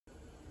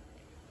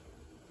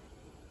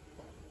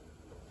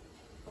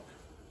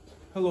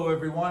Hello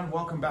everyone,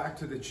 welcome back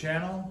to the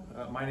channel.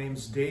 My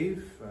name's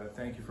Dave.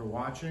 Thank you for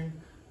watching.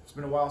 It's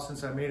been a while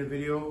since I made a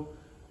video.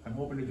 I'm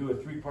hoping to do a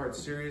three-part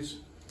series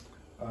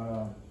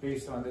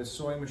based on this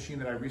sewing machine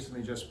that I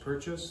recently just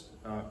purchased.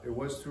 It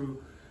was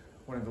through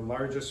one of the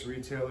largest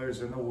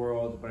retailers in the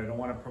world, but I don't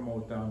want to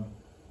promote them.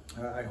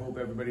 I hope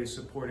everybody's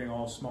supporting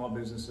all small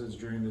businesses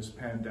during this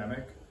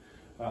pandemic.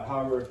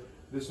 However,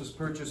 this was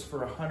purchased for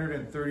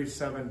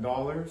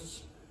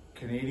 $137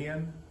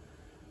 Canadian.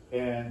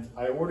 And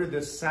I ordered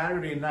this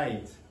Saturday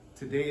night.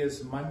 Today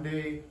is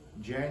Monday,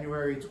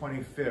 January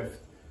 25th,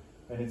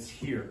 and it's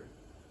here.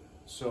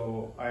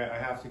 So I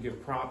have to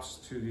give props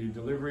to the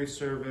delivery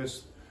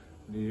service,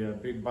 the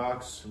big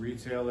box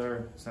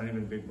retailer. It's not even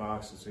a big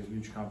box, it's a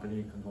huge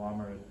company,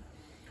 conglomerate.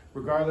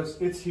 Regardless,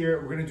 it's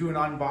here. We're gonna do an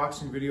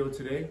unboxing video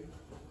today.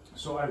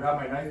 So I got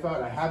my knife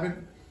out. I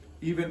haven't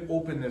even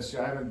opened this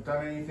yet. I haven't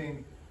done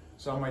anything.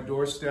 It's on my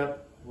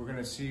doorstep. We're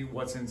gonna see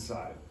what's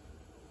inside.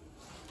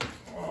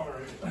 All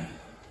right.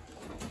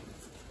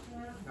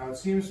 Now it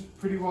seems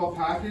pretty well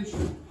packaged.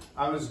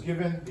 I was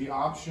given the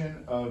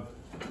option of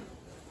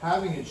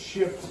having it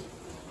shipped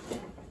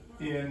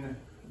in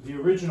the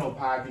original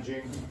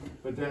packaging,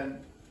 but then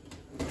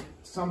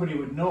somebody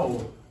would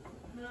know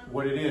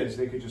what it is.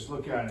 They could just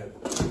look at it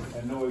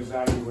and know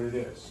exactly what it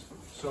is.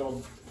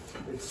 So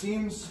it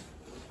seems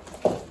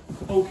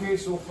okay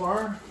so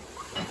far.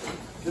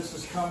 This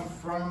has come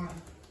from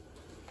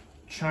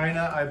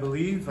China, I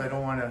believe. I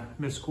don't want to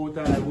misquote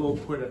that. I will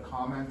put a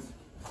comment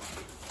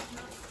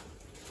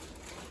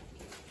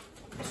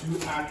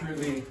to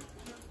accurately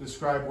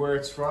describe where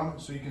it's from.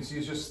 So you can see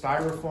it's just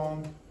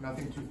styrofoam,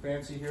 nothing too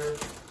fancy here.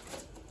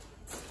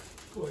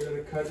 Oh, I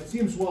gotta cut. It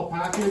seems well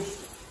packaged.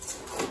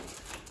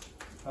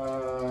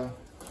 As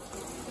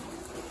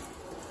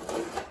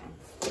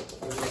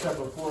I said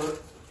before,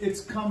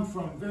 it's come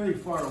from very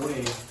far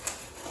away.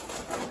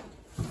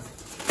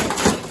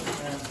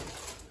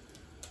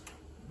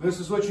 This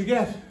is what you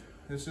get.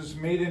 This is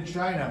made in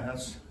China.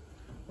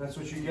 That's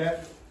what you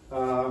get.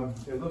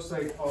 It looks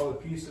like all the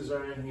pieces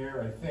are in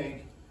here, I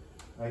think.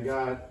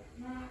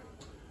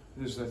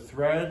 There's a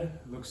thread.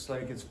 Looks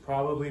like it's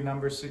probably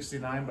number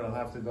 69, but I'll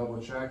have to double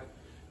check.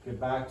 Get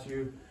back to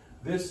you.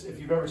 This, if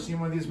you've ever seen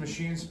one of these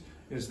machines,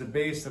 is the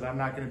base that I'm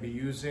not going to be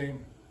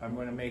using. I'm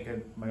going to make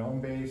it my own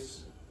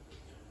base.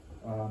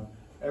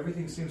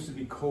 Everything seems to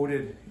be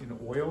coated in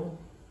oil,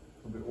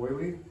 a bit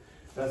oily.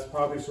 That's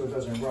probably so it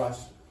doesn't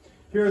rust.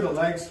 Here are the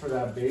legs for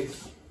that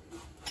base,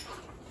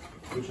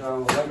 which I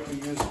will likely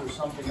use for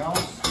something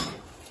else.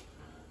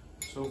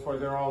 So far,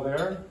 they're all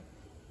there.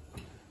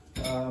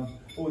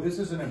 Oh, this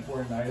is an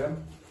important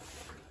item.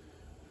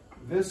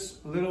 This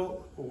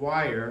little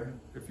wire,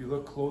 if you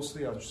look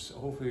closely,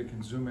 hopefully you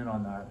can zoom in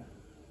on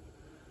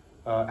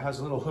that, has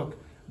a little hook.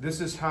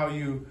 This is how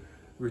you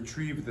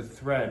retrieve the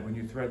thread. When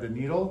you thread the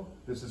needle,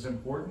 this is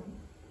important.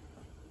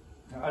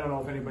 I don't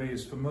know if anybody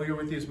is familiar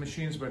with these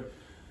machines, but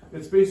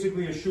it's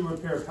basically a shoe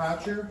repair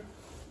patcher.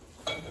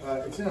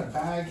 It's in a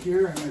bag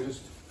here. I'm gonna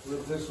just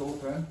rip this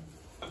open.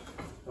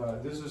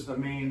 This is the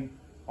main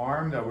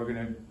arm that we're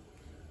gonna,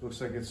 looks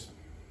like it's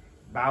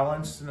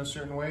balanced in a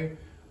certain way,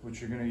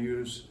 which you're gonna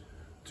use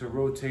to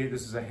rotate.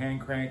 This is a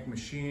hand crank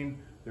machine.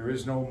 There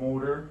is no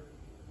motor.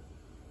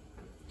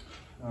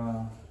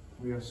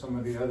 We have some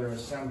of the other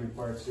assembly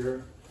parts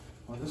here.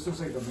 Well, this looks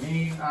like the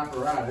main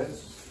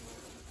apparatus.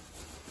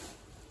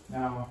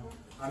 Now,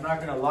 I'm not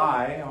gonna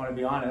lie, I wanna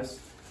be honest.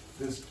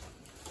 This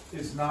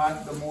is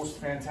not the most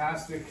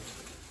fantastic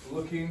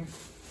looking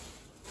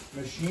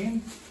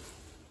machine.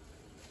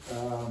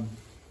 We'll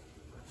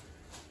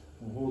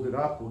hold it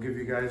up. We'll give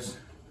you guys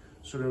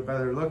sort of a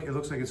better look. It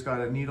looks like it's got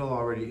a needle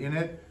already in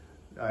it.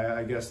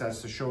 I guess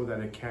that's to show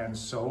that it can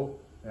sew.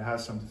 It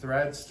has some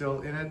thread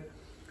still in it.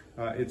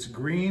 It's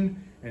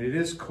green and it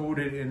is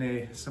coated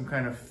in some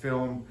kind of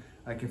film.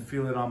 I can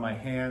feel it on my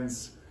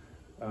hands.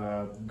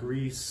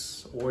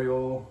 Grease,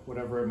 oil,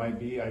 whatever it might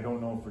be. I don't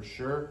know for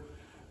sure.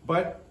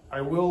 But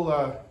I will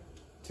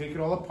take it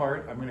all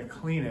apart. I'm going to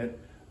clean it.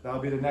 That'll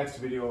be the next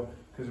video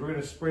because we're going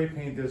to spray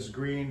paint this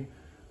green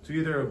to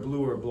either a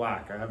blue or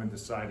black. I haven't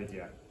decided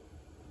yet.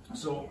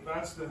 So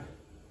that's the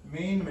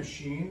main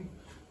machine.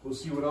 We'll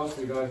see what else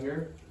we got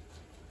here.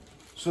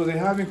 So they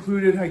have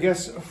included, I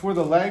guess, for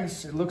the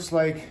legs, it looks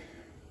like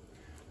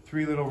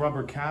 3 little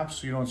rubber caps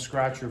so you don't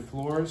scratch your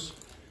floors.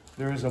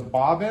 There is a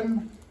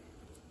bobbin,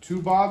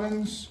 2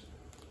 bobbins.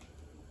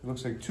 It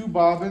looks like 2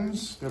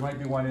 bobbins. There might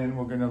be one in.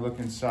 We're going to look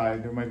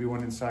inside. There might be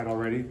one inside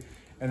already.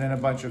 And then a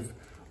bunch of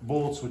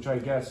bolts, which I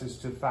guess is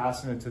to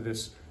fasten it to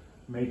this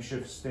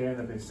makeshift stand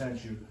that they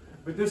sent you.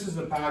 But this is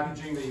the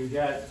packaging that you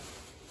get.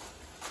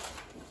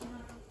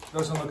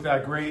 Doesn't look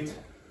that great.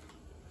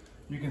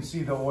 You can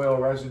see the oil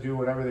residue,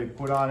 whatever they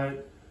put on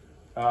it.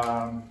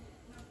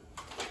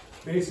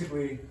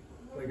 Basically,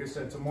 like I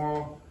said,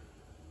 tomorrow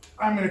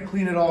I'm going to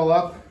clean it all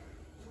up.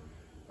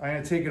 I'm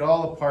going to take it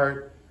all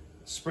apart.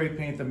 Spray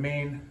paint the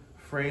main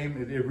frame.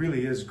 It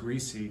really is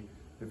greasy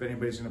if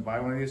anybody's going to buy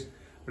one of these.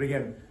 But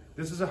again,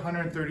 this is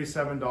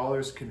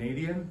 $137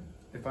 Canadian.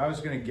 If I was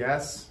going to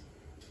guess,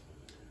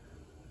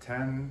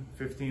 10,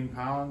 15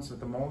 pounds at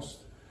the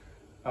most.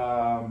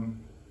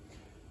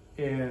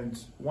 And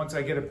once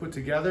I get it put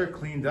together,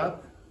 cleaned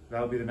up,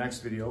 that'll be the next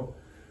video.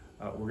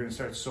 We're gonna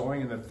start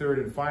sewing in the third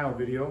and final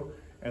video,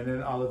 and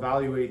then I'll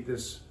evaluate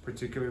this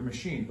particular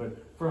machine. But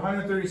for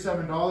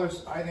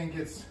 $137, I think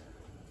it's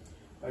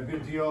a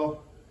good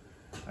deal.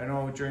 I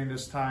know during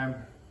this time,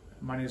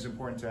 money is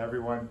important to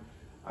everyone.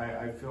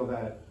 I feel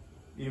that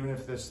even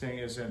if this thing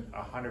isn't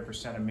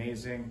 100%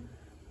 amazing,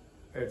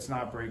 it's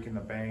not breaking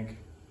the bank,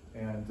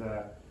 and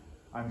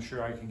I'm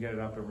sure I can get it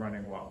up and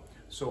running well.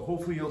 So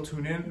hopefully you'll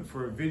tune in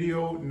for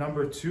video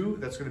number 2.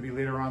 That's going to be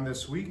later on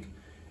this week,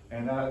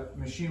 and that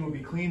machine will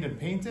be cleaned and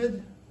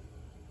painted,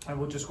 and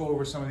we'll just go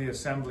over some of the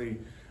assembly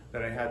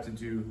that I had to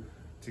do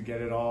to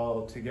get it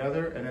all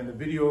together. And then the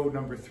video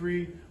number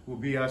 3 will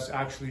be us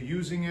actually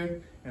using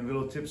it and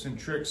little tips and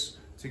tricks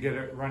to get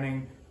it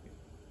running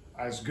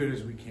as good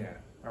as we can.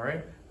 All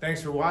right,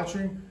 thanks for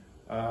watching.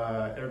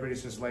 Everybody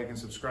says like and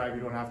subscribe.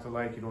 You don't have to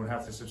like, you don't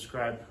have to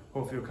subscribe.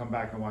 Hopefully you'll come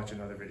back and watch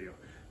another video.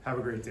 Have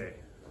a great day.